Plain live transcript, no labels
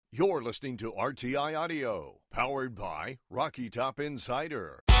You're listening to RTI Audio, powered by Rocky Top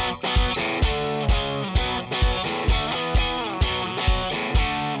Insider.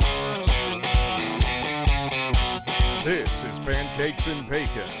 This is Pancakes and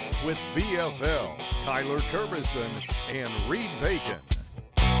Bacon with VFL, Kyler Kerbison, and Reed Bacon.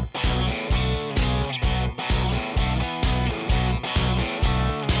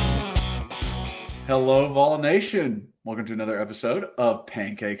 Hello, Vol Nation. Welcome to another episode of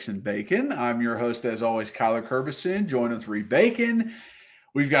Pancakes and Bacon. I'm your host, as always, Kyler Kerbison, joined with Reed Bacon.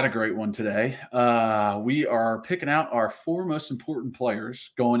 We've got a great one today. We are picking out our four most important players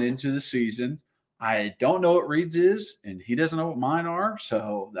going into the season. I don't know what Reed's is, and he doesn't know what mine are,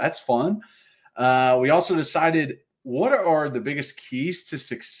 so that's fun. We also decided what are the biggest keys to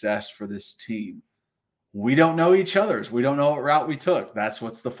success for this team. We don't know each other's. We don't know what route we took. That's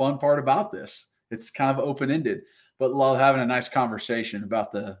what's the fun part about this. It's kind of open-ended, but love having a nice conversation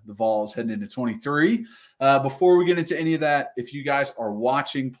about the Vols heading into 23. Before we get into any of that, if you guys are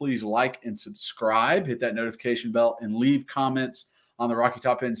watching, please like and subscribe, hit that notification bell, and leave comments on the Rocky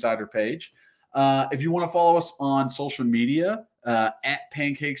Top Insider page. If you want to follow us on social media, at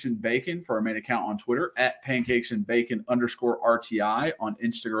Pancakes and Bacon for our main account on Twitter, at Pancakes and Bacon _RTI on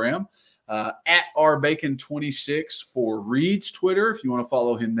Instagram, at RBacon26 for Reed's Twitter, if you want to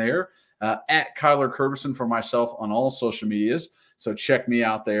follow him there. At Kyler Kerbison for myself on all social medias. So check me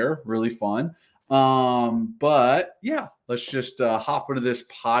out there. Really fun. But yeah, let's just hop into this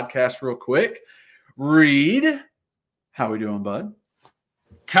podcast real quick. Reed, how we doing, bud?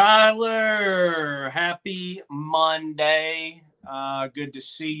 Kyler, happy Monday. Good to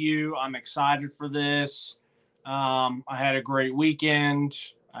see you. I'm excited for this. I had a great weekend.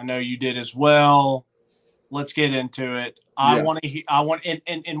 I know you did as well. Let's get into it. And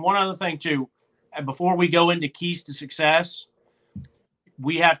one other thing too, before we go into keys to success,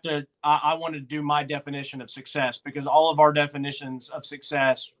 we have to, I want to do my definition of success because all of our definitions of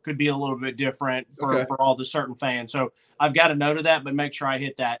success could be a little bit different for all the certain fans. So I've got a note of that, but make sure I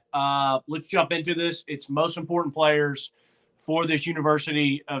hit that. Let's jump into this. It's most important players for this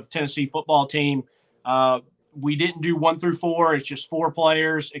University of Tennessee football team. We didn't do 1 through 4. It's just 4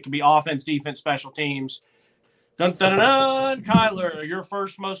 players. It can be offense, defense, special teams. Dun, dun, dun, dun. Kyler, your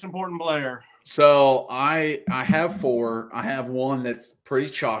first most important player. So I have 4. I have one that's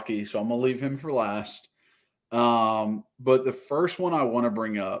pretty chalky, so I'm going to leave him for last. But the first one I want to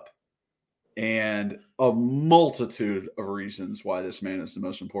bring up, and a multitude of reasons why this man is the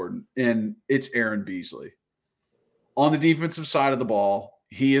most important, and it's Aaron Beasley. On the defensive side of the ball,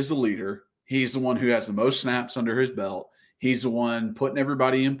 he is the leader. He's the one who has the most snaps under his belt. He's the one putting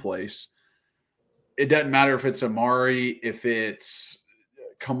everybody in place. It doesn't matter if it's Amari, if it's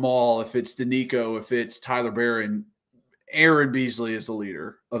Kamal, if it's Danico, if it's Tyler Barron. Aaron Beasley is the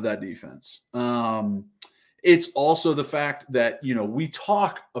leader of that defense. It's also the fact that, we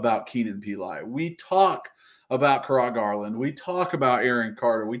talk about Keenan Pili. We talk about Karat Garland. We talk about Aaron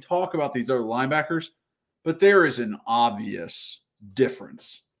Carter. We talk about these other linebackers, but there is an obvious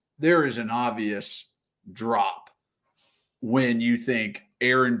difference. There is an obvious drop when you think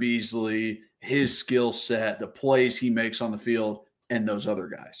Aaron Beasley, his skill set, the plays he makes on the field, and those other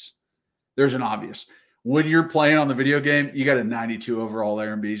guys. There's an obvious. When you're playing on the video game, you got a 92 overall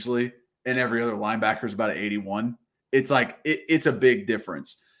Aaron Beasley, and every other linebacker is about an 81. It's like it's a big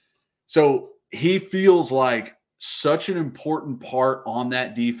difference. So he feels like such an important part on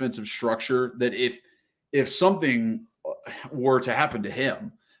that defensive structure that if something were to happen to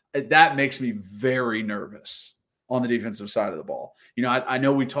him, that makes me very nervous on the defensive side of the ball. I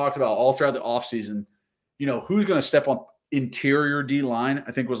know we talked about all throughout the offseason, who's going to step on interior D-line,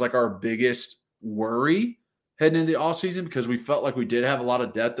 I think was like our biggest worry heading into the offseason because we felt like we did have a lot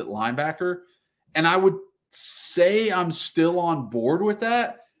of depth at linebacker. And I would say I'm still on board with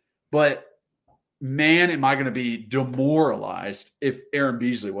that, but man, am I going to be demoralized if Aaron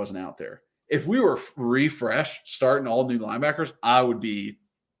Beasley wasn't out there. If we were refreshed, starting all new linebackers, I would be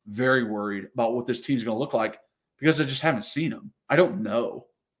very worried about what this team's going to look like because I just haven't seen him. I don't know.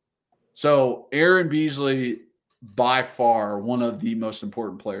 So Aaron Beasley, by far, one of the most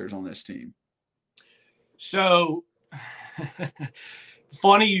important players on this team. So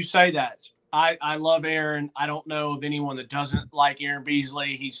funny you say that. I love Aaron. I don't know of anyone that doesn't like Aaron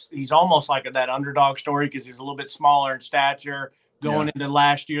Beasley. He's almost like that underdog story because he's a little bit smaller in stature. Going into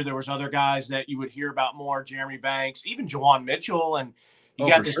last year, there was other guys that you would hear about more, Jeremy Banks, even Juwan Mitchell, and you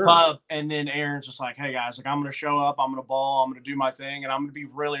got this pub, and then Aaron's just like, hey, guys, I'm going to show up, I'm going to ball, I'm going to do my thing, and I'm going to be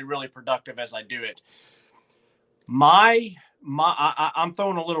really, really productive as I do it. I'm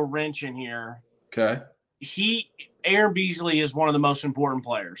throwing a little wrench in here. Okay. Aaron Beasley is one of the most important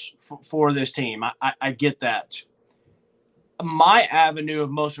players for this team. I get that. My avenue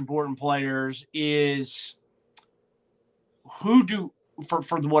of most important players is for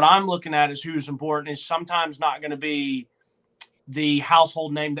what I'm looking at is who's important is sometimes not going to be the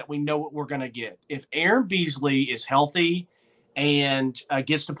household name that we know what we're going to get. If Aaron Beasley is healthy and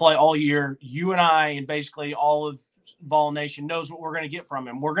gets to play all year, you and I and basically all of Vol Nation knows what we're going to get from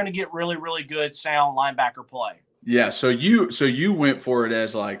him. We're going to get really, really good, sound linebacker play. Yeah. So you went for it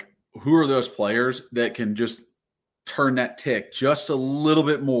as like, who are those players that can just turn that tick just a little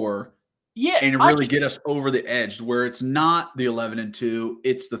bit more? Yeah, and really get us over the edge where it's not the 11-2,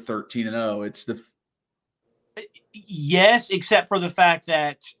 it's the 13-0. It's the yes, except for the fact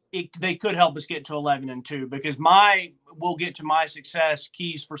that they could help us get to 11-2 because we'll get to my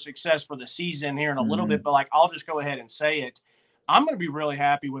keys for success for the season here in a little bit, but like I'll just go ahead and say it. I'm going to be really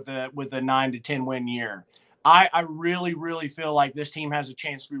happy with a 9 to 10 win year. I really, really feel like this team has a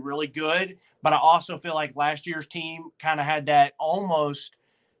chance to be really good, but I also feel like last year's team kind of had that almost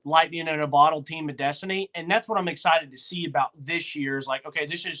lightning in a bottle team of destiny. And that's what I'm excited to see about this year is like, okay,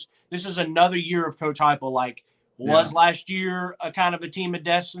 this is another year of Coach Heupel. Like was last year a kind of a team of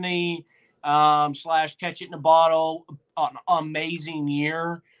destiny / catch it in a bottle, an amazing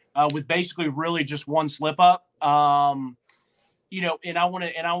year with basically really just one slip up. And I want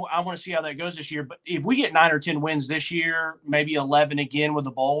to see how that goes this year. But if we get 9 or 10 wins this year, maybe 11 again with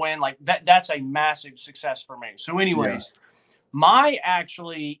a bowl win, like that's a massive success for me. So anyways, my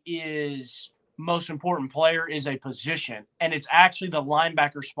actually is most important player is a position, and it's actually the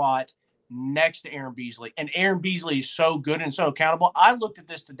linebacker spot next to Aaron Beasley. And Aaron Beasley is so good and so accountable. I looked at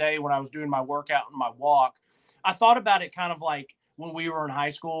this today when I was doing my workout and my walk. I thought about it kind of like when we were in high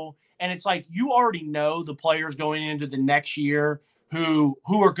school, and it's like you already know the players going into the next year who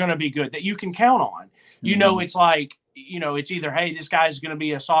are going to be good that you can count on. You know, it's like, it's either, hey, this guy's going to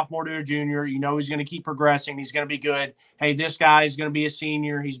be a sophomore to a junior. He's going to keep progressing. He's going to be good. Hey, this guy is going to be a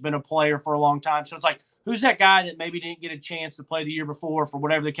senior. He's been a player for a long time. So it's like, who's that guy that maybe didn't get a chance to play the year before for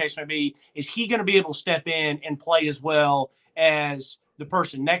whatever the case may be? Is he going to be able to step in and play as well as the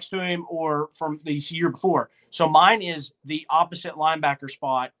person next to him or from the year before? So mine is the opposite linebacker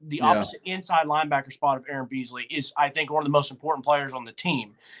spot, the opposite inside linebacker spot of Aaron Beasley is, I think, one of the most important players on the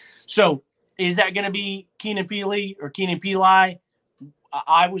team. So is that going to be Keenan Pili or Keenan Pili?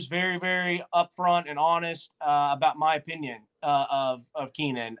 I was very, very upfront and honest about my opinion of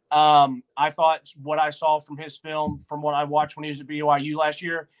Keenan. I thought what I saw from his film, from what I watched when he was at BYU last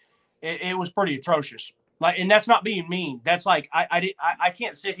year, it was pretty atrocious. Like, and that's not being mean. That's like I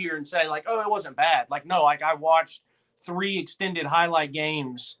can't sit here and say like, oh, it wasn't bad. Like, no, like I watched 3 extended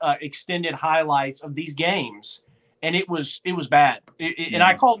highlights of these games, and it was bad. And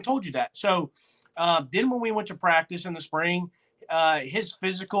I called and told you that. So then when we went to practice in the spring, he's a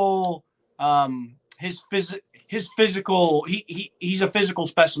physical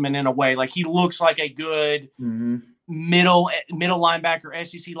specimen in a way. Like he looks like a good middle linebacker,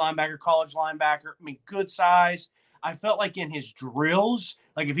 SEC linebacker, college linebacker. I mean, good size. I felt like in his drills,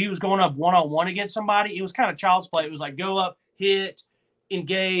 like if he was going up one-on-one against somebody, it was kind of child's play. It was like go up, hit,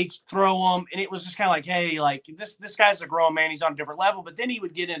 engage, throw them. And it was just kind of like, hey, like this guy's a grown man. He's on a different level. But then he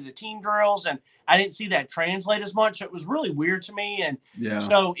would get into team drills, and I didn't see that translate as much. It was really weird to me. And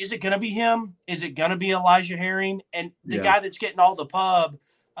so is it going to be him? Is it going to be Elijah Herring? And the guy that's getting all the pub,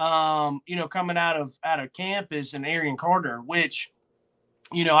 coming out of camp is an Arian Carter, which,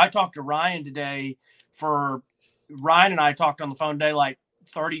 I talked to Ryan today Ryan and I talked on the phone today, like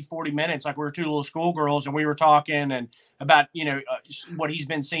 30, 40 minutes, like we were 2 little schoolgirls, and we were talking and about, what he's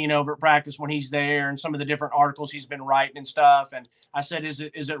been seeing over at practice when he's there and some of the different articles he's been writing and stuff. And I said, is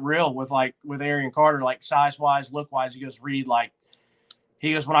it real with Arian Carter, like size wise, look wise? He goes, Reed,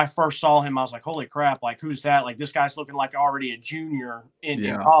 when I first saw him, I was like, holy crap, like who's that? Like this guy's looking like already a junior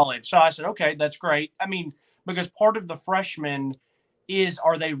in college. So I said, okay, that's great. I mean, because part of the freshman is,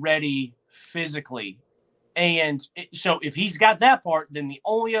 are they ready physically? And so if he's got that part, then the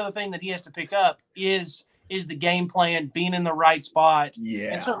only other thing that he has to pick up is the game plan, being in the right spot.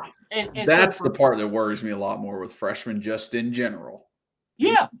 Yeah. And so, and that's the part that worries me a lot more with freshmen just in general.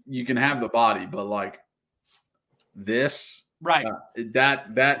 Yeah. You can have the body, but like this, right.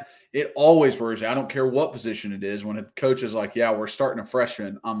 That it always worries me. I don't care what position it is. When a coach is like, yeah, we're starting a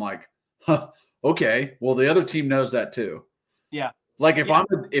freshman, I'm like, okay, well, the other team knows that too. Yeah. Like if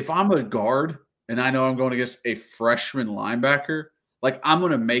I'm a guard and I know I'm going against a freshman linebacker, like I'm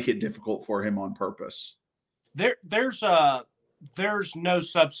going to make it difficult for him on purpose. There's a there's no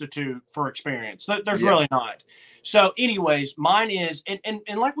substitute for experience. There's really not. So anyways, mine is, and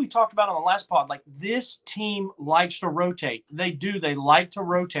like we talked about on the last pod, like this team likes to rotate. They do. They like to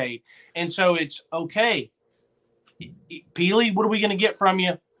rotate. And so it's okay. Peely, what are we going to get from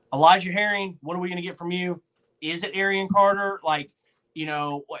you? Elijah Herring, what are we going to get from you? Is it Arian Carter? Like, you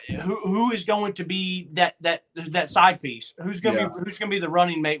know, who is going to be that side piece? Who's going to be the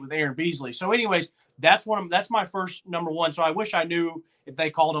running mate with Aaron Beasley? So, anyways, that's my first number one. So I wish I knew if they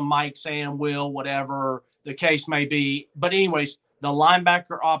called him Mike, Sam, Will, whatever the case may be. But anyways, the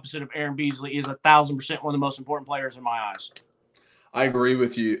linebacker opposite of Aaron Beasley is 1,000% one of the most important players in my eyes. I agree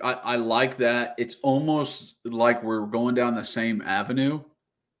with you. I like that. It's almost like we're going down the same avenue,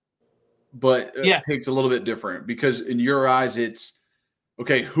 but it's a little bit different because in your eyes, it's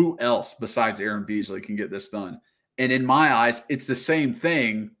okay, who else besides Aaron Beasley can get this done? And in my eyes, it's the same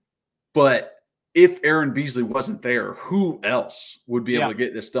thing, but if Aaron Beasley wasn't there, who else would be able to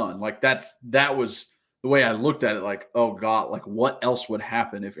get this done? Like that was the way I looked at it, like, oh God, like what else would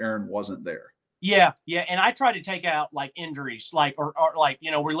happen if Aaron wasn't there? Yeah. And I try to take out like injuries, like or like, you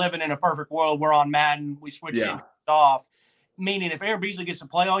know, we're living in a perfect world. We're on Madden, we switch injuries off. Meaning if Aaron Beasley gets to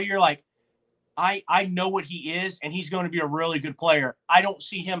play all year, like I know what he is, and he's going to be a really good player. I don't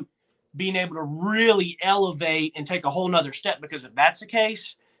see him being able to really elevate and take a whole nother step, because if that's the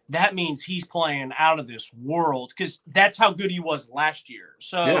case, that means he's playing out of this world, because that's how good he was last year.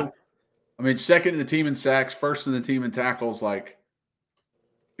 So, I mean, second in the team in sacks, first in the team in tackles, like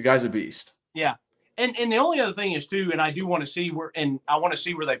the guy's a beast. Yeah. And the only other thing is too, and I do want to see where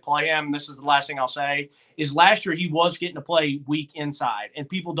they play him. This is the last thing I'll say, is last year he was getting to play weak inside, and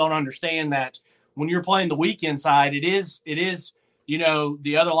people don't understand that when you're playing the weak inside, it is, you know,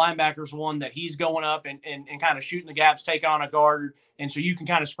 the other linebacker's one that he's going up and kind of shooting the gaps, take on a guard. And so you can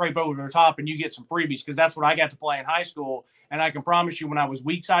kind of scrape over the top and you get some freebies, because that's what I got to play in high school. And I can promise you, when I was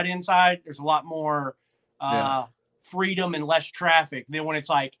weak side inside, there's a lot more freedom and less traffic than when it's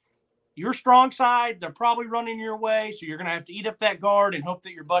like, your strong side, they're probably running your way, so you're going to have to eat up that guard and hope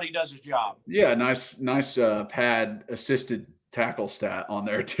that your buddy does his job. Yeah, nice pad assisted tackle stat on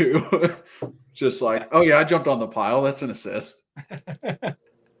there too. Just like, oh yeah, I jumped on the pile. That's an assist. What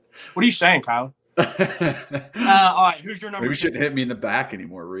are you saying, Kyle? All right, who's your number? Maybe you two? shouldn't hit me in the back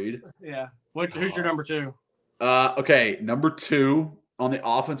anymore, Reed. Yeah. Who's your number two? Okay, number two on the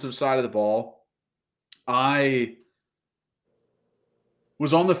offensive side of the ball. I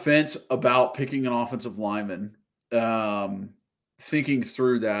was on the fence about picking an offensive lineman, thinking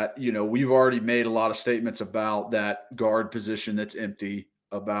through that. You know, we've already made a lot of statements about that guard position that's empty,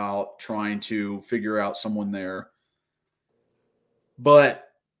 about trying to figure out someone there. But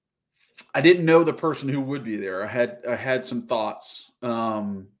I didn't know the person who would be there. I had some thoughts.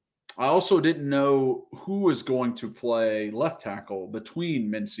 I also didn't know who was going to play left tackle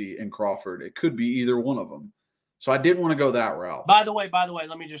between Mincy and Crawford. It could be either one of them. So I didn't want to go that route. By the way,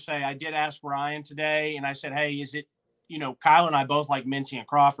 let me just say, I did ask Ryan today, and I said, hey, is it, you know, Kyle and I both like Mincy and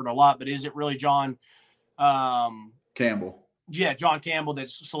Crawford a lot, but is it really John Campbell? Yeah, John Campbell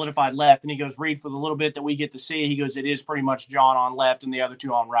that's solidified left. And he goes, Reed, for the little bit that we get to see, he goes, it is pretty much John on left and the other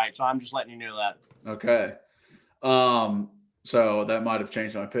two on right. So I'm just letting you know that. Okay. So that might have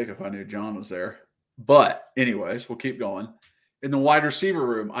changed my pick if I knew John was there. But anyways, we'll keep going. In the wide receiver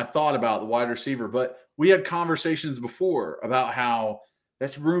room, I thought about the wide receiver, but we had conversations before about how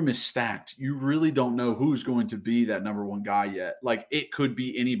that room is stacked. You really don't know who's going to be that number one guy yet. Like, it could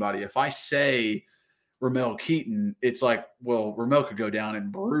be anybody. If I say Ramel Keaton, it's like, well, Ramel could go down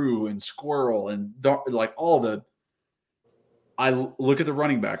and Brew and Squirrel and like all the – I look at the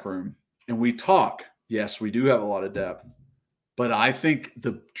running back room and we talk. Yes, we do have a lot of depth. But I think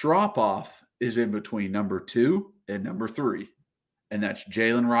the drop-off is in between number 2 and number 3, and that's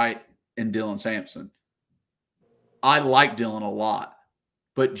Jalen Wright and Dylan Sampson. I like Dylan a lot,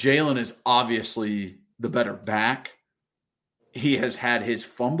 but Jalen is obviously the better back. He has had his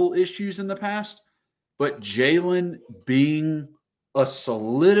fumble issues in the past, but Jalen being a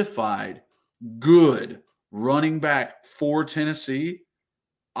solidified, good running back for Tennessee,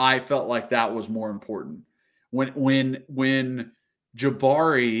 I felt like that was more important. When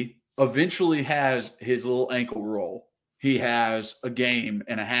Jabari eventually has his little ankle roll, he has a game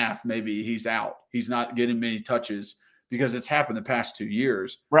and a half, maybe he's out. He's not getting many touches because it's happened the past 2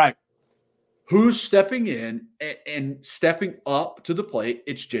 years. Right. Who's stepping in and stepping up to the plate?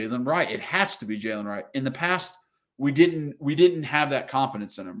 It's Jalen Wright. It has to be Jalen Wright. In the past, we didn't have that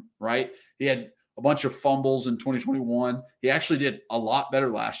confidence in him, right? He had a bunch of fumbles in 2021. He actually did a lot better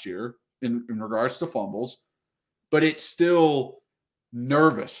last year in regards to fumbles, but it's still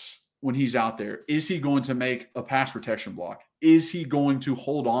nervous when he's out there? Is he going to make a pass protection block? Is he going to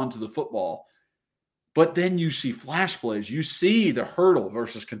hold on to the football? But then you see flash plays. You see the hurdle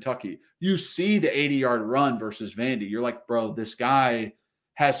versus Kentucky. You see the 80-yard run versus Vandy. You're like, bro, this guy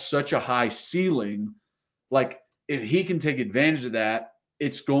has such a high ceiling. Like, if he can take advantage of that,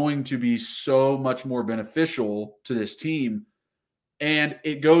 it's going to be so much more beneficial to this team. And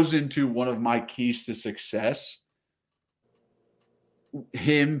it goes into one of my keys to success.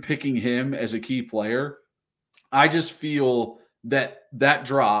 Picking him as a key player. I just feel that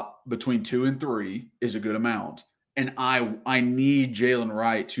drop between 2 and 3 is a good amount. And I need Jalen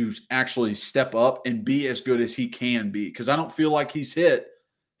Wright to actually step up and be as good as he can be, because I don't feel like he's hit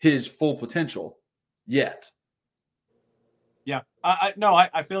his full potential yet. Yeah,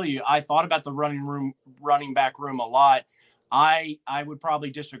 I feel you. I thought about the running back room a lot. I would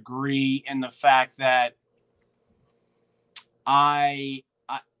probably disagree in the fact that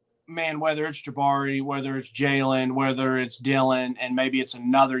man, whether it's Jabari, whether it's Jalen, whether it's Dylan, and maybe it's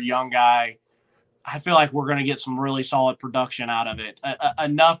another young guy, I feel like we're going to get some really solid production out of it.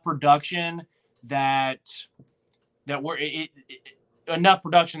 Enough production that we're enough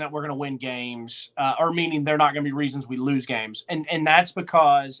production that we're going to win games, or meaning they're not going to be reasons we lose games. And that's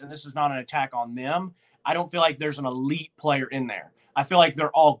because, and this is not an attack on them, I don't feel like there's an elite player in there. I feel like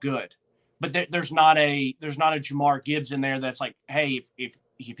they're all good. But there's not a Jamar Gibbs in there that's like, hey,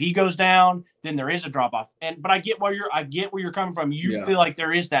 if he goes down, then there is a drop off. But I get where you're coming from. You feel like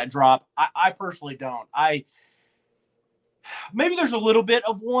there is that drop. I personally don't. Maybe there's a little bit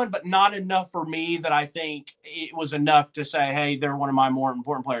of one, but not enough for me that I think it was enough to say, hey, they're one of my more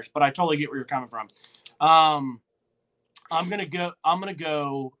important players. But I totally get where you're coming from. I'm gonna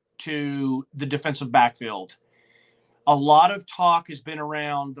go to the defensive backfield. A lot of talk has been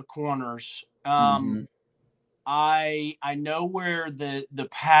around the corners. I know where the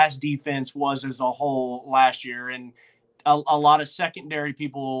pass defense was as a whole last year, and a lot of secondary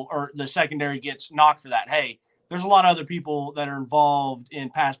people, or the secondary gets knocked for that. Hey, there's a lot of other people that are involved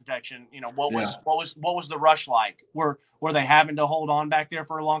in pass protection. You know, what was the rush like? Were they having to hold on back there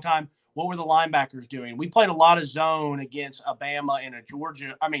for a long time? What were the linebackers doing? We played a lot of zone against Bama and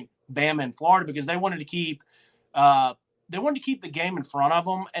Florida, because they wanted to keep the game in front of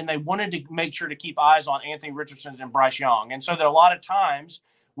them, and they wanted to make sure to keep eyes on Anthony Richardson and Bryce Young. And so there are a lot of times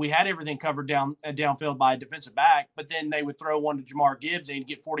we had everything covered downfield by a defensive back, but then they would throw one to Jamar Gibbs and he'd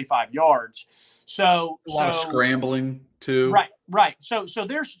get 45 yards. So a lot of scrambling too. Right. So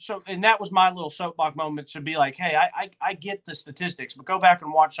and that was my little soapbox moment to be like, hey, I get the statistics, but go back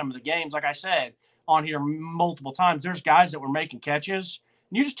and watch some of the games. Like I said on here multiple times, there's guys that were making catches,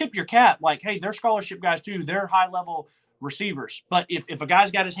 and you just tip your cap like, hey, they're scholarship guys too. They're high level receivers. But if a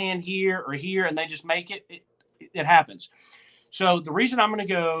guy's got his hand here or here and they just make it, it happens. So the reason I'm going to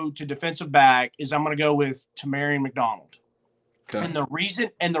go to defensive back is I'm going to go with Tamarian McDonald. Okay. And the reason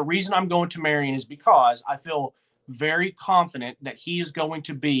I'm going to Tamarian is because I feel very confident that he is going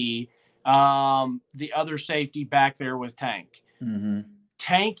to be the other safety back there with Tank. Mm-hmm.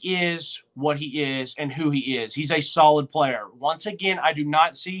 Tank is what he is and who he is. He's a solid player. Once again, I do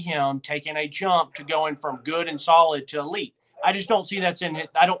not see him taking a jump to going from good and solid to elite. I just don't see that's in it.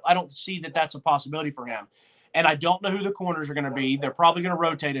 I don't see that that's a possibility for him. And I don't know who the corners are going to be. They're probably going to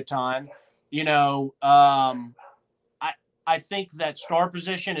rotate a ton. You know, I think that star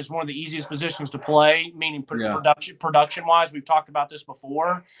position is one of the easiest positions to play, meaning production-wise. We've talked about this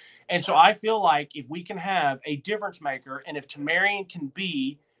before. And so I feel like if we can have a difference maker, and if Tamarian can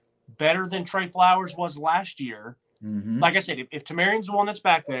be better than Trey Flowers was last year, like I said, if Tamarian's the one that's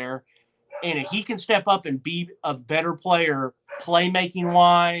back there, and if he can step up and be a better player,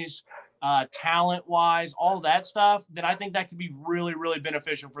 playmaking-wise, talent-wise, all that stuff, then I think that could be really, really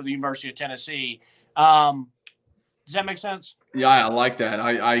beneficial for the University of Tennessee. Does that make sense? Yeah, I like that.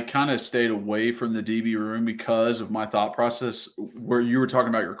 I kind of stayed away from the DB room because of my thought process where you were talking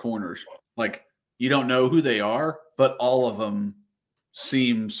about your corners. Like, you don't know who they are, but all of them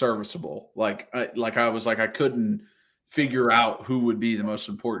seem serviceable. I couldn't figure out who would be the most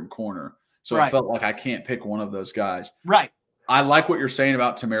important corner. So I felt like I can't pick one of those guys. Right. I like what you're saying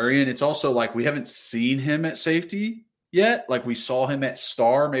about Tamarian. It's also like we haven't seen him at safety yet. Like, we saw him at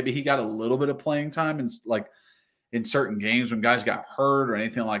star. Maybe he got a little bit of playing time and in certain games when guys got hurt or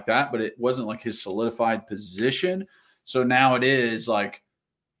anything like that, but it wasn't like his solidified position. So now it is like,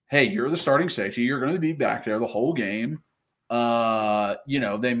 hey, you're the starting safety. You're going to be back there the whole game.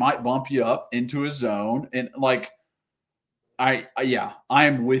 They might bump you up into a zone. And like, I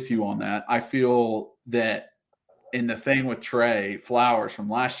am with you on that. I feel that in the thing with Trey Flowers from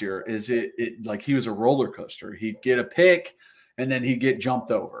last year is it like he was a roller coaster. He'd get a pick and then he'd get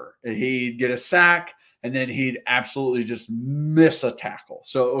jumped over. And he'd get a sack, and then he'd absolutely just miss a tackle.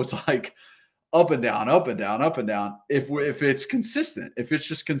 So it was like up and down, up and down, up and down. If it's consistent, if it's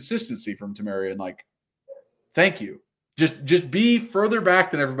just consistency from Tamarian, like, thank you. Just be further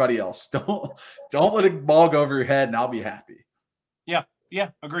back than everybody else. Don't let a ball go over your head, and I'll be happy. Yeah,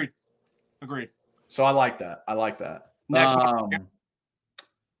 agreed. So I like that. Next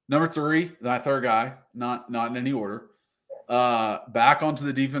number 3, my third guy, not in any order. Back onto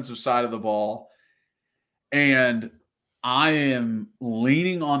the defensive side of the ball. And I am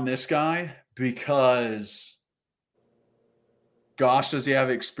leaning on this guy because, gosh, does he have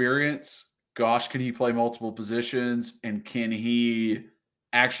experience? Gosh, can he play multiple positions? And can he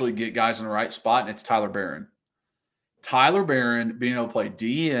actually get guys in the right spot? And it's Tyler Barron. Tyler Barron being able to play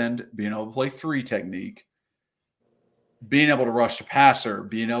D end, being able to play 3 technique, being able to rush the passer,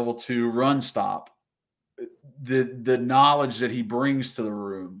 being able to run stop, the knowledge that he brings to the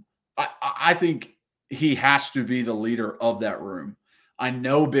room. I think he has to be the leader of that room. I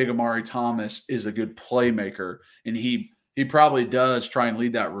know Big Amari Thomas is a good playmaker, and he probably does try and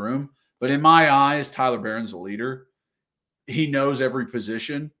lead that room. But in my eyes, Tyler Barron's the leader. He knows every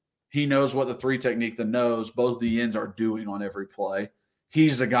position. He knows what the 3 technique, the nose, both the ends are doing on every play.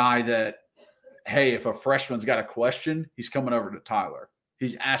 He's a guy that, hey, if a freshman's got a question, he's coming over to Tyler.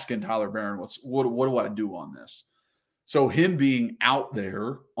 He's asking Tyler Barron, what do I do on this? So him being out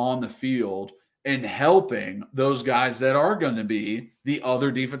there on the field and helping those guys that are going to be the other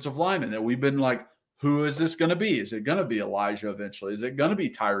defensive linemen that we've been like, who is this going to be? Is it going to be Elijah eventually? Is it going to be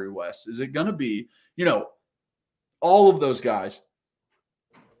Tyree West? Is it going to be, all of those guys?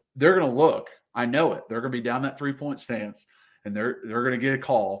 They're going to look. I know it. They're going to be down that 3-point stance, and they're going to get a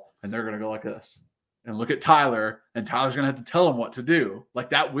call, and they're going to go like this and look at Tyler, and Tyler's going to have to tell them what to do. Like,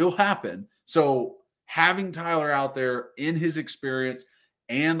 that will happen. So having Tyler out there in his experience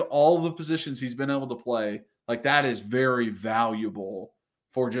and all the positions he's been able to play, like, that is very valuable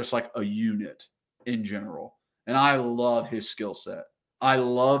for just like a unit in general. And I love his skill set. I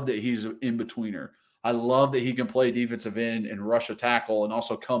love that he's an in-betweener. I love that he can play defensive end and rush a tackle and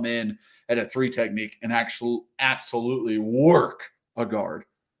also come in at a 3 technique and actually absolutely work a guard.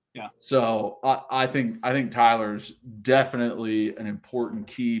 Yeah. So I think Tyler's definitely an important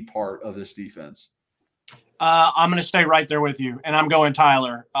key part of this defense. I'm going to stay right there with you, and I'm going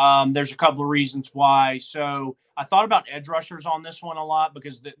Tyler. There's a couple of reasons why. So I thought about edge rushers on this one a lot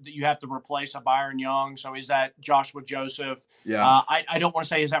because you have to replace a Byron Young. So is that Joshua Joseph? Yeah. I don't want to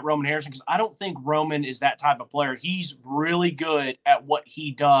say is that Roman Harrison because I don't think Roman is that type of player. He's really good at what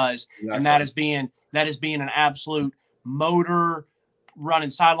he does, exactly. And that is being an absolute motor,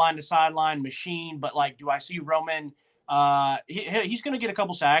 running sideline to sideline machine. But like, do I see Roman? He's going to get a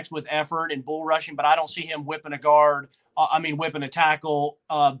couple sacks with effort and bull rushing, but I don't see him whipping a tackle,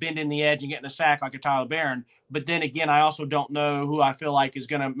 bending the edge and getting a sack like a Tyler Barron. But then again, I also don't know who I feel like is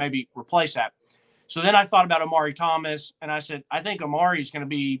going to maybe replace that. So then I thought about Amari Thomas, and I said, I think Amari is going to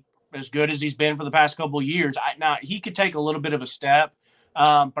be as good as he's been for the past couple of years. Now, he could take a little bit of a step,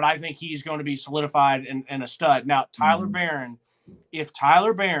 but I think he's going to be solidified and a stud. Now, Tyler Barron, if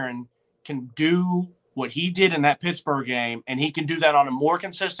Tyler Barron can do what he did in that Pittsburgh game, and he can do that on a more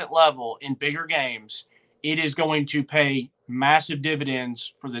consistent level in bigger games, it is going to pay massive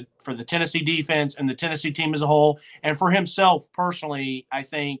dividends for the Tennessee defense and the Tennessee team as a whole, and for himself personally. I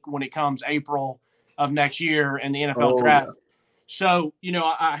think when it comes April of next year and the NFL draft. Yeah. So,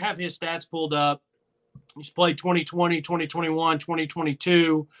 I have his stats pulled up. He's played 2020, 2021,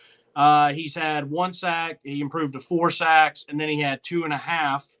 2022. He's had 1 sack. He improved to 4 sacks, and then he had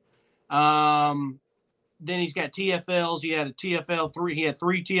 2.5. Then he's got TFLs. He had a TFL 3. He had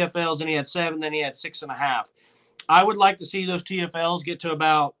 3 TFLs, and he had 7. Then he had 6.5. I would like to see those TFLs get to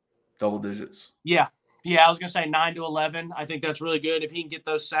about double digits. Yeah. I was going to say 9 to 11. I think that's really good. If he can get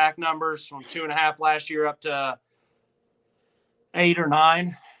those sack numbers from 2.5 last year up to 8 or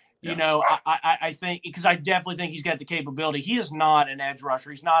 9, I think, because I definitely think he's got the capability. He is not an edge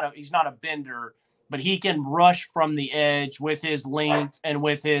rusher. He's not a bender, but he can rush from the edge with his length and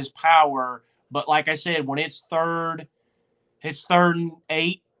with his power. But like I said, when it's third and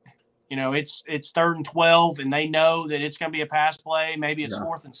 8, it's 3rd and 12, and they know that it's going to be a pass play. Maybe it's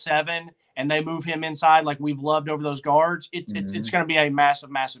 4th and 7, and they move him inside like we've loved over those guards. It's going to be a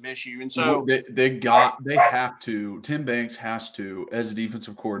massive, massive issue. And so they have to. Tim Banks has to, as a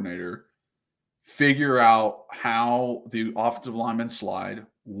defensive coordinator, figure out how the offensive linemen slide,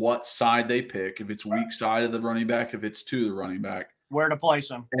 what side they pick, if it's weak side of the running back, if it's to the running back. Where to place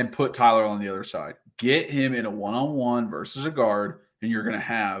him. And put Tyler on the other side. Get him in a one-on-one versus a guard, and you're going to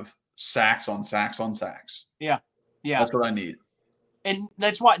have sacks on sacks on sacks. Yeah. That's what I need. And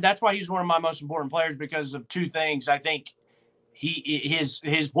that's why he's one of my most important players, because of two things. I think his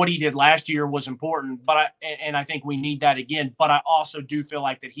what he did last year was important, but I think we need that again. But I also do feel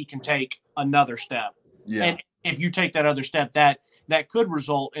like that he can take another step. Yeah. And if you take that other step, that could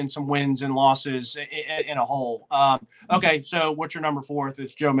result in some wins and losses in a whole. Okay, so what's your number 4?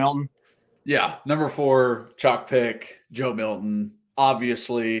 It's Joe Milton. Yeah, number 4, chalk pick, Joe Milton.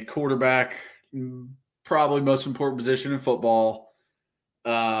 Obviously, quarterback, probably most important position in football.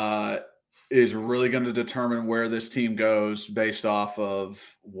 Is really going to determine where this team goes based off of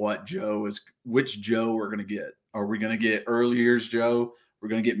which Joe we're going to get. Are we going to get early years Joe? We're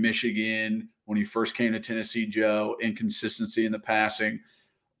going to get Michigan when he first came to Tennessee Joe, inconsistency in the passing.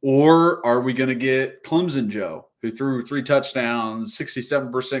 Or are we going to get Clemson Joe, who threw 3 touchdowns,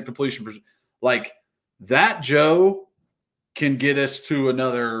 67% completion? Like, that Joe can get us to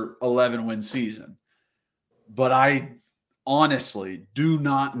another 11-win season. But I honestly do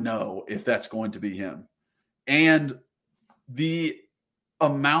not know if that's going to be him. And the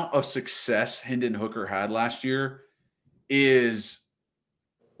amount of success Hendon Hooker had last year is,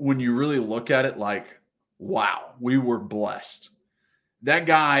 when you really look at it, like, wow, we were blessed. That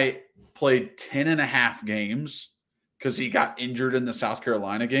guy played 10.5 games because he got injured in the South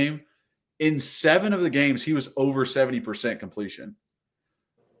Carolina game. In 7 of the games, he was over 70% completion.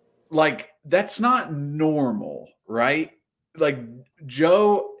 Like, that's not normal, right? Like,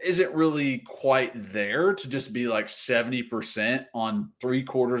 Joe isn't really quite there to just be like 70% on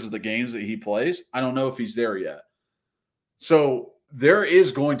 3/4 of the games that he plays. I don't know if he's there yet. So there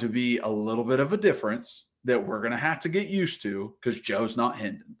is going to be a little bit of a difference that we're going to have to get used to, because Joe's not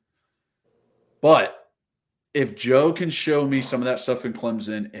Hendon. But if Joe can show me some of that stuff in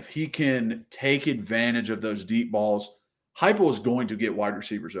Clemson, if he can take advantage of those deep balls, Heupel is going to get wide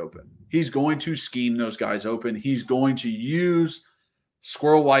receivers open. He's going to scheme those guys open. He's going to use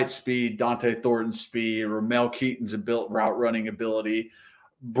Squirrel White's speed, Dante Thornton's speed, Ramel Keaton's route running ability,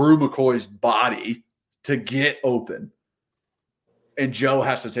 Brew McCoy's body to get open. And Joe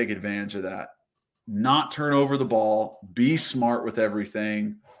has to take advantage of that. Not turn over the ball, be smart with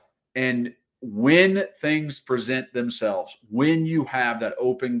everything. And when things present themselves, when you have that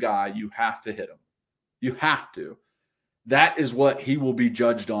open guy, you have to hit him. You have to. That is what he will be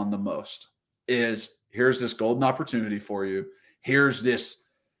judged on the most, is here's this golden opportunity for you. Here's this,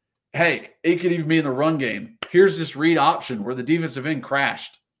 hey, it could even be in the run game. Here's this read option where the defensive end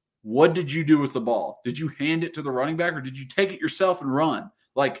crashed. What did you do with the ball? Did you hand it to the running back, or did you take it yourself and run?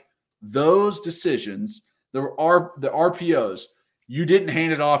 Like, those decisions, the RPOs, you didn't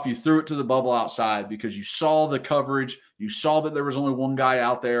hand it off. You threw it to the bubble outside because you saw the coverage. You saw that there was only one guy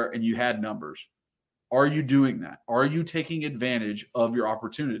out there and you had numbers. Are you doing that? Are you taking advantage of your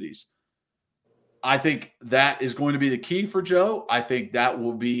opportunities? I think that is going to be the key for Joe. I think that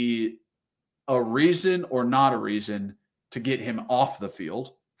will be a reason or not a reason to get him off the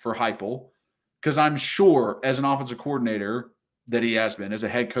field for Heupel, because I'm sure as an offensive coordinator that he has been, as a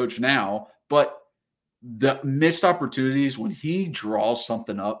head coach now, but the missed opportunities when he draws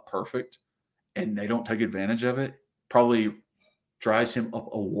something up perfect and they don't take advantage of it probably drives him up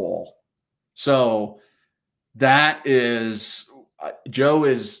a wall. So that is, Joe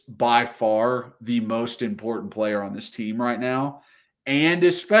is by far the most important player on this team right now. And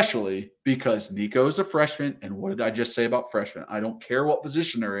especially because Nico is a freshman. And what did I just say about freshmen? I don't care what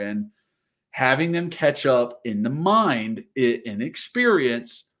position they're in. Having them catch up in the mind in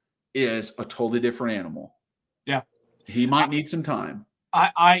experience is a totally different animal. Yeah. He might need some time.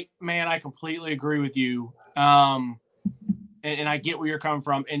 I completely agree with you. And I get where you're coming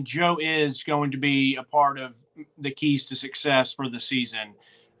from. And Joe is going to be a part of the keys to success for the season.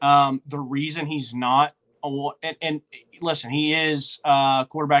 The reason he's not, and listen, he is,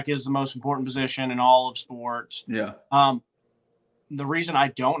 quarterback is the most important position in all of sports. Yeah. The reason I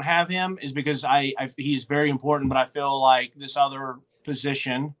don't have him is because he's very important, but I feel like this other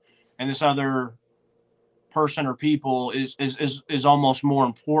position and this other person or people is almost more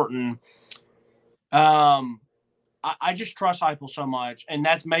important. I just trust Heupel so much, and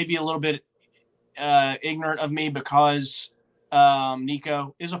that's maybe a little bit ignorant of me because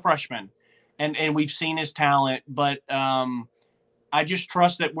Nico is a freshman, and we've seen his talent, but I just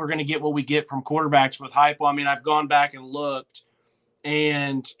trust that we're going to get what we get from quarterbacks with Heupel. I mean, I've gone back and looked,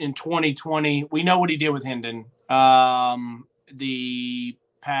 and in 2020, we know what he did with Hendon. The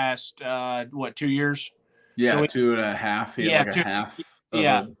past 2 years? Yeah, so 2.5. He had like a half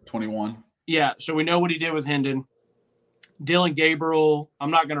of 21. Yeah, so we know what he did with Hendon. Dylan Gabriel,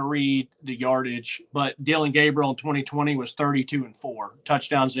 I'm not going to read the yardage, but Dylan Gabriel in 2020 was 32-4,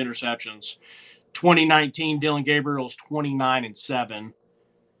 touchdowns, interceptions. 2019, Dylan Gabriel's 29-7.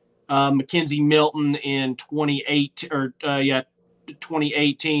 Mackenzie Milton in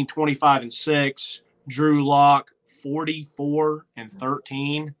 2018, 25-6. Drew Lock,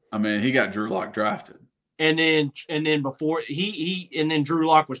 44-13. I mean, he got Drew Lock drafted. And then before then Drew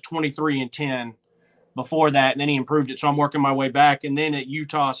Lock was 23-10 before that, and then he improved it. So I'm working my way back. And then at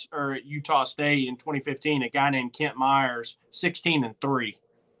Utah State in 2015, a guy named Kent Myers, 16-3.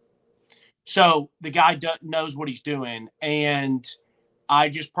 So the guy knows what he's doing, and I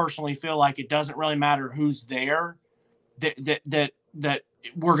just personally feel like it doesn't really matter who's there. That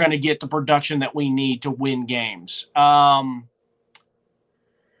we're going to get the production that we need to win games.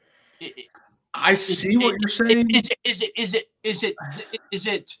 I see what you're saying. Is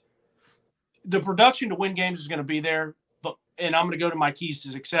it the production to win games is going to be there, and I'm going to go to my keys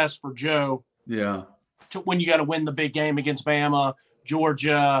to success for Joe. Yeah. To when you got to win the big game against Bama,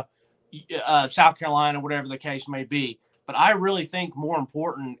 Georgia, South Carolina, whatever the case may be. But I really think more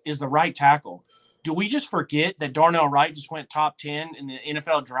important is the right tackle. Do we just forget that Darnell Wright just went top 10 in the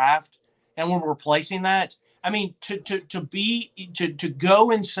NFL draft, and we're replacing that? I mean, to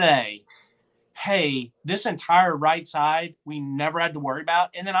go and say, hey, this entire right side we never had to worry about.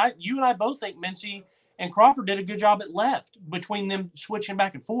 And then you and I both think Mincy and Crawford did a good job at left between them switching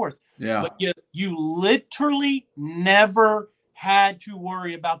back and forth. Yeah. But you literally never had to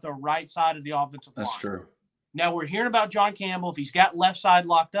worry about the right side of the offensive line. That's true. Now we're hearing about John Campbell. If he's got left side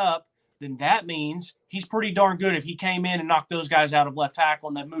locked up, then that means he's pretty darn good if he came in and knocked those guys out of left tackle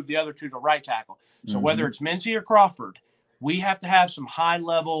and then moved the other two to right tackle. So whether it's Mincy or Crawford, we have to have some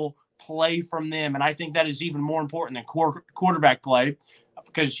high-level play from them, and I think that is even more important than quarterback play,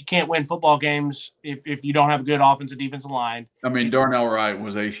 because you can't win football games if you don't have a good offensive defensive line. I mean, Darnell Wright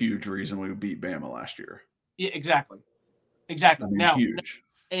was a huge reason we beat Bama last year. Yeah, exactly. I mean, now, huge.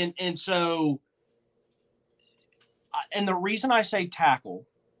 And so, and the reason I say tackle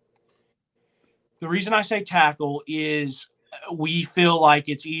is we feel like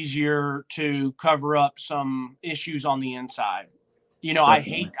it's easier to cover up some issues on the inside. You know,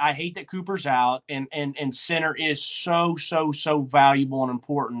 definitely. I hate that Cooper's out, and center is so valuable and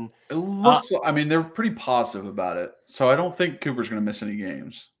important. It looks I mean, they're pretty positive about it. So I don't think Cooper's going to miss any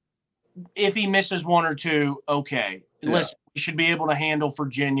games. If he misses one or two, okay. Yeah. Listen, we should be able to handle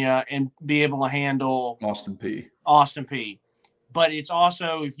Virginia and be able to handle Austin P. But it's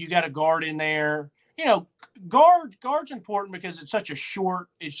also, if you got a guard in there, you know, guard's important because it's such a short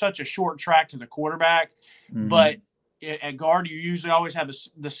track to the quarterback. Mm-hmm. But at guard, you usually always have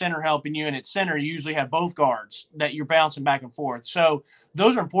the center helping you, and at center, you usually have both guards that you're bouncing back and forth. So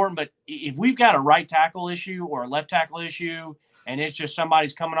those are important. But if we've got a right tackle issue or a left tackle issue, and it's just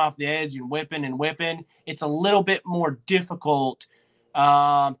somebody's coming off the edge and whipping, it's a little bit more difficult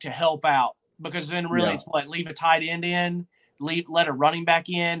to help out, because then really it's leave a tight end in, let a running back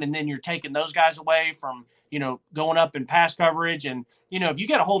in, and then you're taking those guys away from, you know, going up in pass coverage. And, you know, if you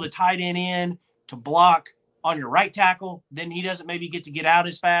got to hold a tight end in to block on your right tackle, then he doesn't maybe get out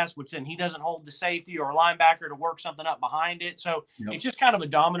as fast, which then he doesn't hold the safety or a linebacker to work something up behind it. So it's just kind of a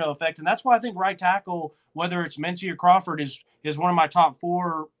domino effect. And that's why I think right tackle, whether it's Mincy or Crawford, is one of my top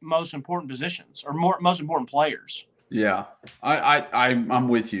 4 most important positions, or most important players. Yeah, I'm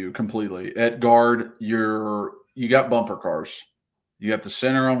with you completely. At guard, you got bumper cars. You got the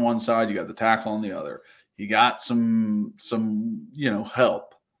center on one side, you got the tackle on the other. You got some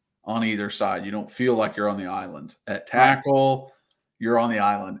help on either side. You don't feel like you're on the island. At tackle, you're on the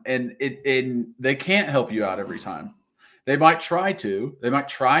island. And they can't help you out every time. They might try to. They might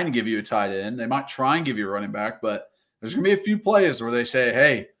try and give you a tight end. They might try and give you a running back, but there's going to be a few plays where they say,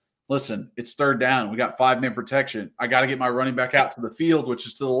 hey, listen, it's third down. We got 5-man protection. I got to get my running back out to the field, which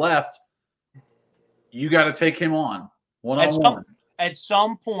is to the left. You got to take him on one-on-one. At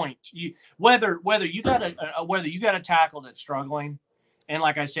some point, whether you got a tackle that's struggling, and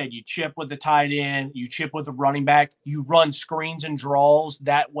like I said, you chip with the tight end, you chip with the running back, you run screens and draws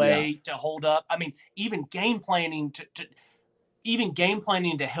that way to hold up. I mean, even game planning to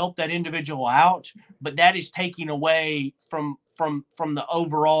help that individual out, but that is taking away from the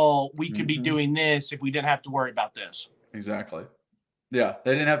overall. We could be doing this if we didn't have to worry about this. Exactly. Yeah,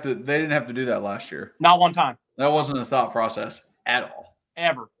 they didn't have to do that last year. Not one time. That wasn't a thought process at all.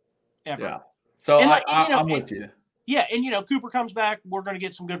 Ever. Yeah. So I'm with you. Yeah, and Cooper comes back. We're going to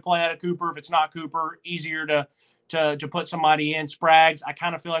get some good play out of Cooper. If it's not Cooper, easier to put somebody in. Sprags, I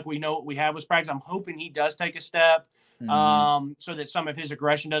kind of feel like we know what we have with Sprags. I'm hoping he does take a step, so that some of his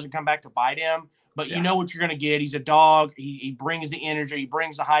aggression doesn't come back to bite him. But you know what you're going to get. He's a dog. He brings the energy. He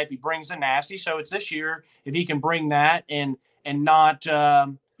brings the hype. He brings the nasty. So it's this year, if he can bring that and not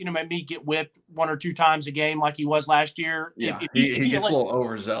maybe get whipped 1 or 2 times a game like he was last year. Yeah, he gets a little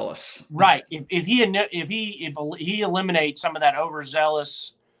overzealous. Right. If he eliminates some of that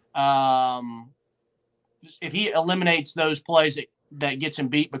overzealous, if he eliminates those plays that gets him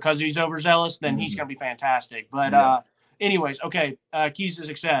beat because he's overzealous, then he's going to be fantastic. But anyways, okay, keys to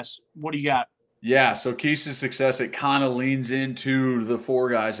success. What do you got? Yeah, so keys to success, it kind of leans into the 4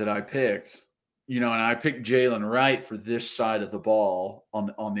 guys that I picked. And I picked Jalen Wright for this side of the ball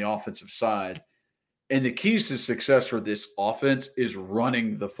on the offensive side. And the keys to success for this offense is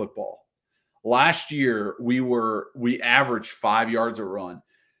running the football. Last year, we averaged 5 yards a run.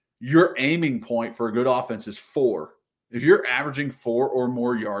 Your aiming point for a good offense is 4. If you're averaging 4 or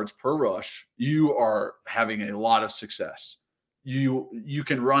more yards per rush, you are having a lot of success. You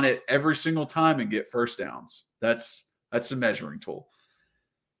can run it every single time and get first downs. That's the measuring tool.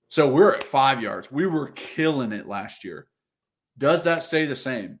 So we're at 5 yards. We were killing it last year. Does that stay the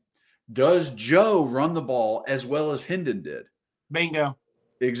same? Does Joe run the ball as well as Hendon did? Bingo.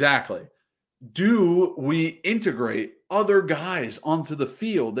 Exactly. Do we integrate other guys onto the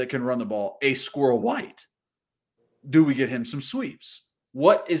field that can run the ball? A Squirrel White. Do we get him some sweeps?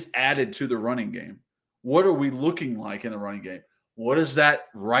 What is added to the running game? What are we looking like in the running game? What does that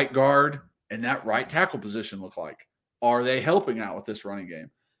right guard and that right tackle position look like? Are they helping out with this running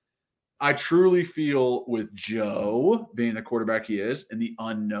game? I truly feel with Joe being the quarterback he is and the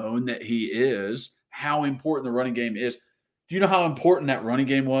unknown that he is, how important the running game is. Do you know how important that running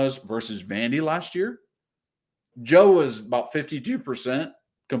game was versus Vandy last year? Joe was about 52%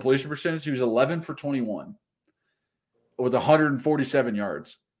 completion percentage. He was 11 for 21 with 147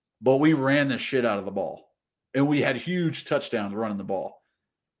 yards. But we ran the shit out of the ball. And we had huge touchdowns running the ball.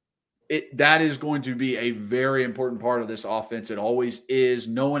 That is going to be a very important part of this offense. It always is.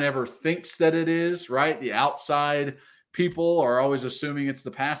 No one ever thinks that it is, right? The outside people are always assuming it's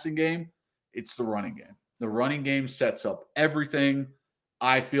the passing game. It's the running game. The running game sets up everything.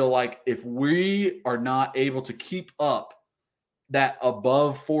 I feel like if we are not able to keep up that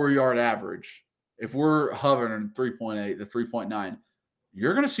above 4-yard average, if we're hovering 3.8 to 3.9,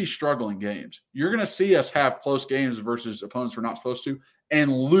 you're going to see struggling games. You're going to see us have close games versus opponents we're not supposed to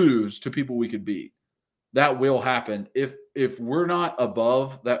and lose to people we could beat. That will happen. If we're not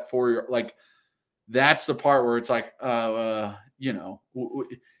above that 4-yard, like that's the part where it's like,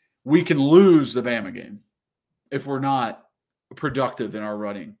 we can lose the Bama game if we're not productive in our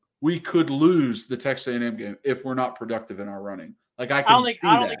running. We could lose the Texas A&M game if we're not productive in our running. Like I don't think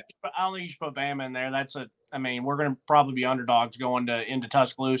you should put Bama in there. We're going to probably be underdogs going into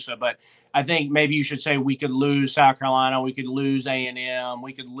Tuscaloosa, but I think maybe you should say we could lose South Carolina, we could lose A&M,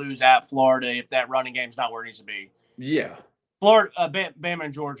 we could lose at Florida if that running game's not where it needs to be. Yeah, Florida, Bama,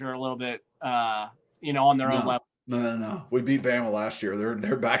 and Georgia are a little bit, on their own level. No. We beat Bama last year.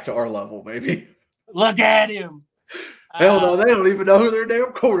 They're back to our level, baby. Look at him. Hell no, they don't even know who their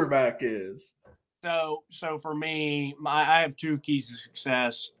damn quarterback is. So for me, I have 2 keys to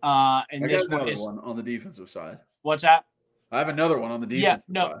success. And this one is one on the defensive side. What's that? I have another one on the defensive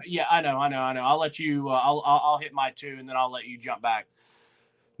side. Yeah, I know. I'll let you. I'll hit my 2, and then I'll let you jump back.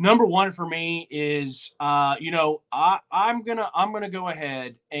 Number 1 for me is, I'm gonna go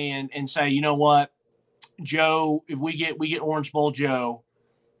ahead and say, you know what, Joe, if we get Orange Bowl Joe,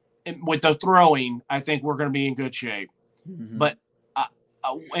 with the throwing, I think we're going to be in good shape. Mm-hmm. But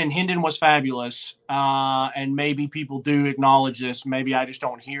and Hendon was fabulous, and maybe people do acknowledge this. Maybe I just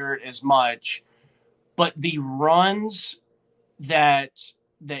don't hear it as much. But the runs that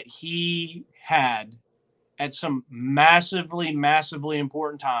he had at some massively, massively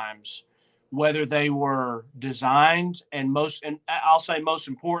important times, whether they were designed and I'll say most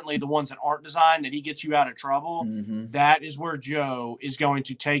importantly, the ones that aren't designed, that he gets you out of trouble, that is where Joe is going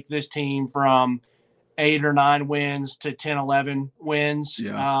to take this team from 8 or 9 wins to 10, 11 wins.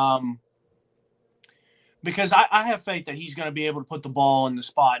 Yeah. Because I have faith that he's going to be able to put the ball in the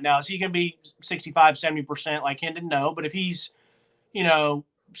spot. Now, is he going to be 65, 70% like Hendon? No, but if he's,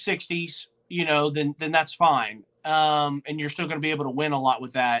 60s, then that's fine. And you're still going to be able to win a lot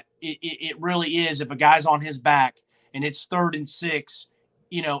with that. It really is. If a guy's on his back and it's 3rd and 6,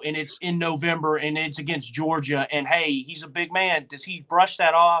 and it's in November and it's against Georgia, and hey, he's a big man. Does he brush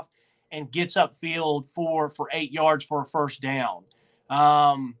that off and gets upfield for 8 yards for a first down?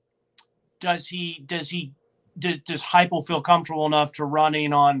 Does Heupel feel comfortable enough to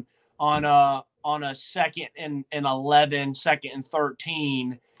running on a 2nd and 11, 2nd and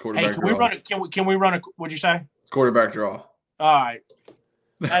 13? Hey, can we run it? Can we run a? What'd you say? Quarterback draw. All right.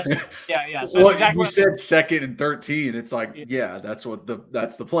 That's yeah. So Well, exactly you said 2nd and 13. It's like, yeah, that's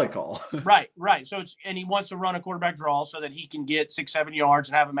the play call. Right. So he wants to run a quarterback draw so that he can get 6-7 yards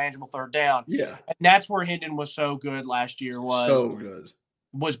and have a manageable third down. Yeah. And that's where Hendon was so good last year, So good.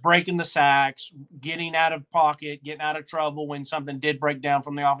 was breaking the sacks, getting out of pocket, getting out of trouble when something did break down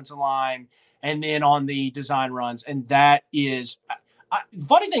from the offensive line, and then on the design runs. And that is the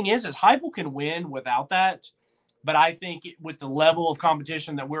funny thing is Heupel can win without that. But I think with the level of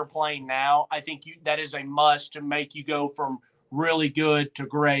competition that we're playing now, I think that is a must to make you go from really good to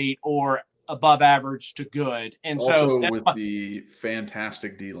great or above average to good. And also with the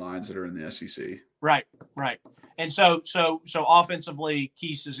fantastic D lines that are in the SEC. Right. And so offensively,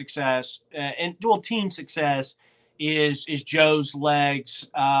 keys to success and team success is Joe's legs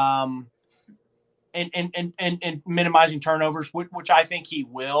and minimizing turnovers, which I think he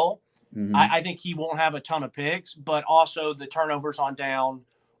will. Mm-hmm. I think he won't have a ton of picks, but also the turnovers on down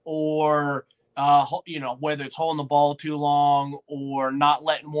or whether it's holding the ball too long or not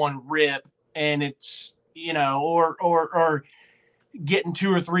letting one rip, and it's or getting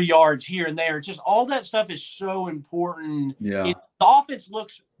 2 or 3 yards here and there. Just all that stuff is so important. Yeah. The offense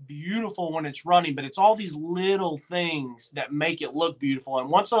looks beautiful when it's running, but it's all these little things that make it look beautiful. And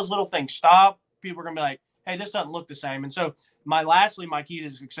once those little things stop, people are going to be like, hey, this doesn't look the same. And so my key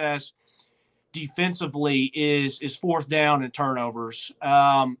to success defensively is 4th down and turnovers.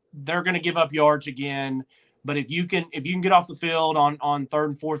 They're going to give up yards again, but if you can get off the field on 3rd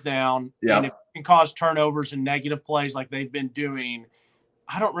and 4th down, and if you can cause turnovers and negative plays like they've been doing,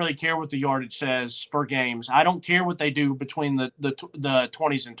 I don't really care what the yardage says for games. I don't care what they do between the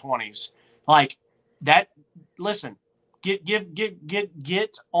 20s and 20s. Like that. Listen, get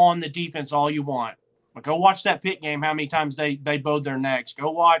on the defense all you want. But go watch that Pitt game, how many times they bowed their necks.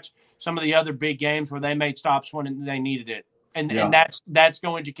 Go watch some of the other big games where they made stops when they needed it. And that's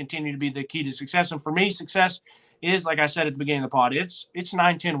going to continue to be the key to success. And for me, success is, like I said at the beginning of the pod, it's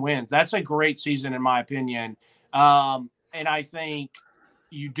 9-10 wins. That's a great season in my opinion. And I think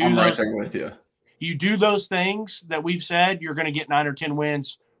you do I'm right there with you. You do those things that we've said, you're going to get 9 or 10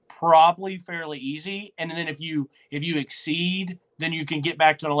 wins probably fairly easy. And then if you exceed, then you can get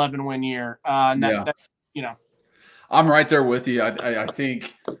back to an 11-win year. I'm right there with you.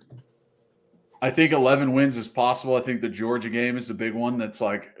 I think 11 wins is possible. I think the Georgia game is the big one. That's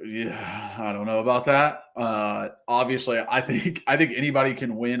like, yeah, I don't know about that. Obviously, I think anybody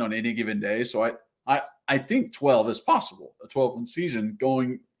can win on any given day. So I think 12 is possible. A 12-win season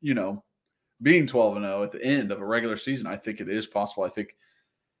going, being 12-0 at the end of a regular season. I think it is possible. I think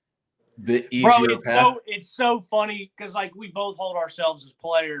the easier path. It's so funny because like we both hold ourselves as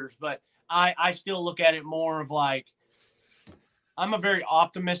players, but I still look at it more of like I'm a very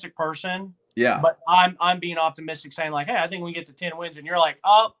optimistic person. Yeah. But I'm being optimistic, saying like, hey, I think we can get to 10 wins, and you're like,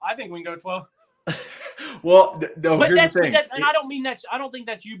 oh, I think we can go 12. Well, no, but here's the thing. And I don't mean that. I don't think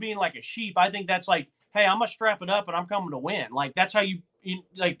that's you being like a sheep. I think that's like, hey, I'm gonna strap it up and I'm coming to win. Like that's how you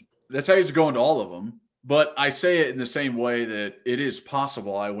like. That's how you're going to all of them. But I say it in the same way that it is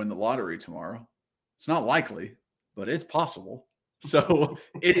possible I win the lottery tomorrow. It's not likely, but it's possible. So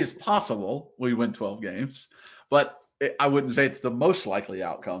it is possible we win 12 games, but I wouldn't say it's the most likely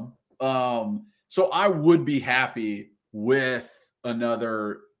outcome. So I would be happy with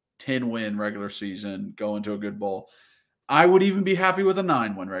another 10-win regular season going to a good bowl. I would even be happy with a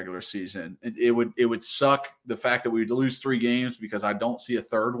 9-win regular season. It would suck the fact that we'd lose 3 games because I don't see a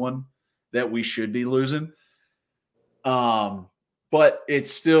third one that we should be losing. But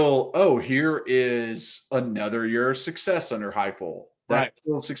it's still, here is another year of success under Heupel. That's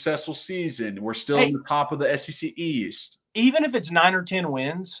still a successful season. We're still in the top of the SEC East. Even if it's 9 or 10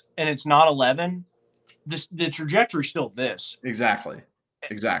 wins and it's not 11, the trajectory is still this. Exactly.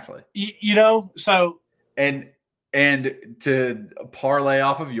 So and to parlay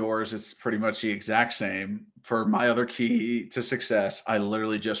off of yours, it's pretty much the exact same. For my other key to success, I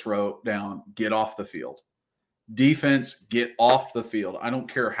literally just wrote down, get off the field. Defense, get off the field. I don't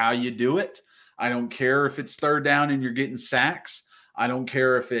care how you do it. I don't care if it's 3rd down and you're getting sacks. I don't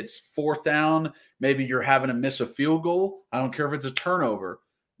care if it's 4th down, maybe you're having to miss a field goal. I don't care if it's a turnover.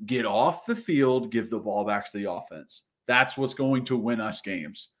 Get off the field, give the ball back to the offense. That's what's going to win us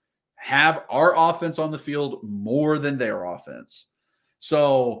games. Have our offense on the field more than their offense.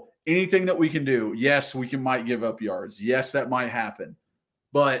 So anything that we can do, yes, might give up yards. Yes, that might happen.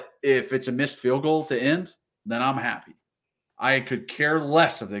 But if it's a missed field goal at the end, then I'm happy. I could care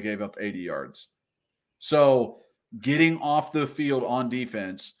less if they gave up 80 yards. So getting off the field on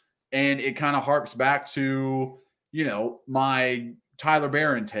defense, and it kind of harps back to, my Tyler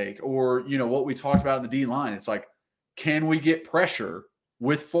Barron take or, what we talked about in the D line. It's like, can we get pressure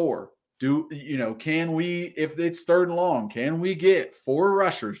with 4. Can we, if it's 3rd and long, can we get 4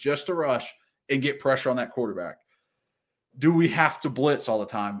 rushers just to rush and get pressure on that quarterback? Do we have to blitz all the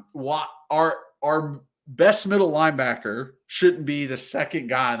time? Our best middle linebacker shouldn't be the second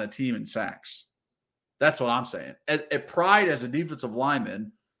guy on the team in sacks. That's what I'm saying. At Pride, as a defensive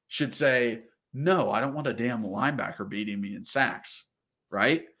lineman, should say, no, I don't want a damn linebacker beating me in sacks,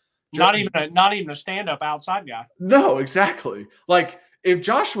 right? Not even a stand-up outside guy. No, exactly. Like, if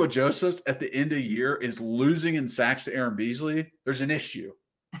Joshua Josephs at the end of the year is losing in sacks to Aaron Beasley, there's an issue,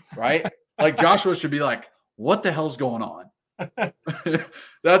 right? Like, Joshua should be like, what the hell's going on?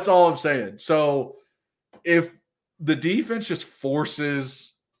 That's all I'm saying. So if the defense just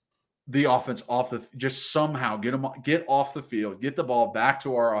forces the offense just somehow get off the field, get the ball back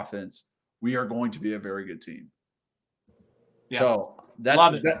to our offense, we are going to be a very good team. Yeah. So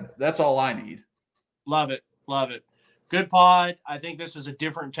that's all I need. Love it. Good pod. I think this is a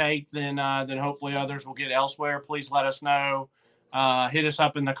different take than hopefully others will get elsewhere. Please let us know. Hit us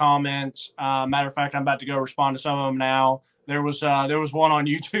up in the comments. Matter of fact, I'm about to go respond to some of them now. There was one on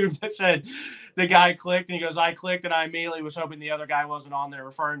YouTube that said the guy clicked and he goes, I clicked and I immediately was hoping the other guy wasn't on there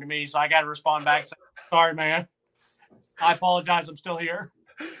referring to me. So I got to respond back. Saying, sorry, man. I apologize. I'm still here.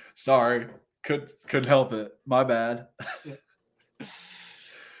 Sorry. Couldn't help it. My bad.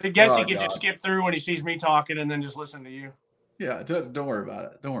 I guess he could just skip through when he sees me talking and then just listen to you. Yeah. Don't worry about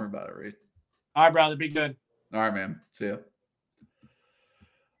it. Don't worry about it, Reed. All right, brother. Be good. All right, man. See ya.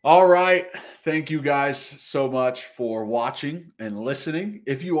 All right. Thank you guys so much for watching and listening.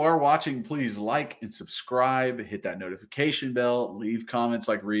 If you are watching, please like and subscribe, hit that notification bell, leave comments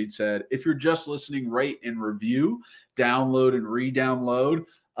like Reed said. If you're just listening, rate and review, download and re-download,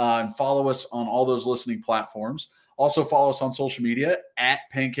 and follow us on all those listening platforms. Also follow us on social media at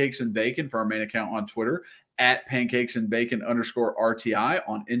Pancakes and Bacon for our main account on Twitter, at Pancakes and Bacon _RTI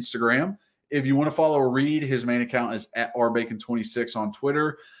on Instagram. If you want to follow Reed, his main account is at rbacon26 on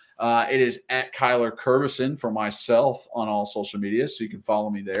Twitter. It is at Kyler Curbison for myself on all social media, so you can follow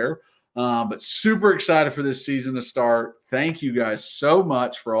me there. But super excited for this season to start. Thank you guys so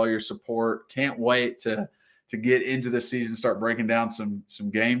much for all your support. Can't wait to get into the season, start breaking down some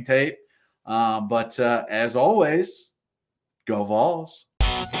game tape. But as always, go Vols.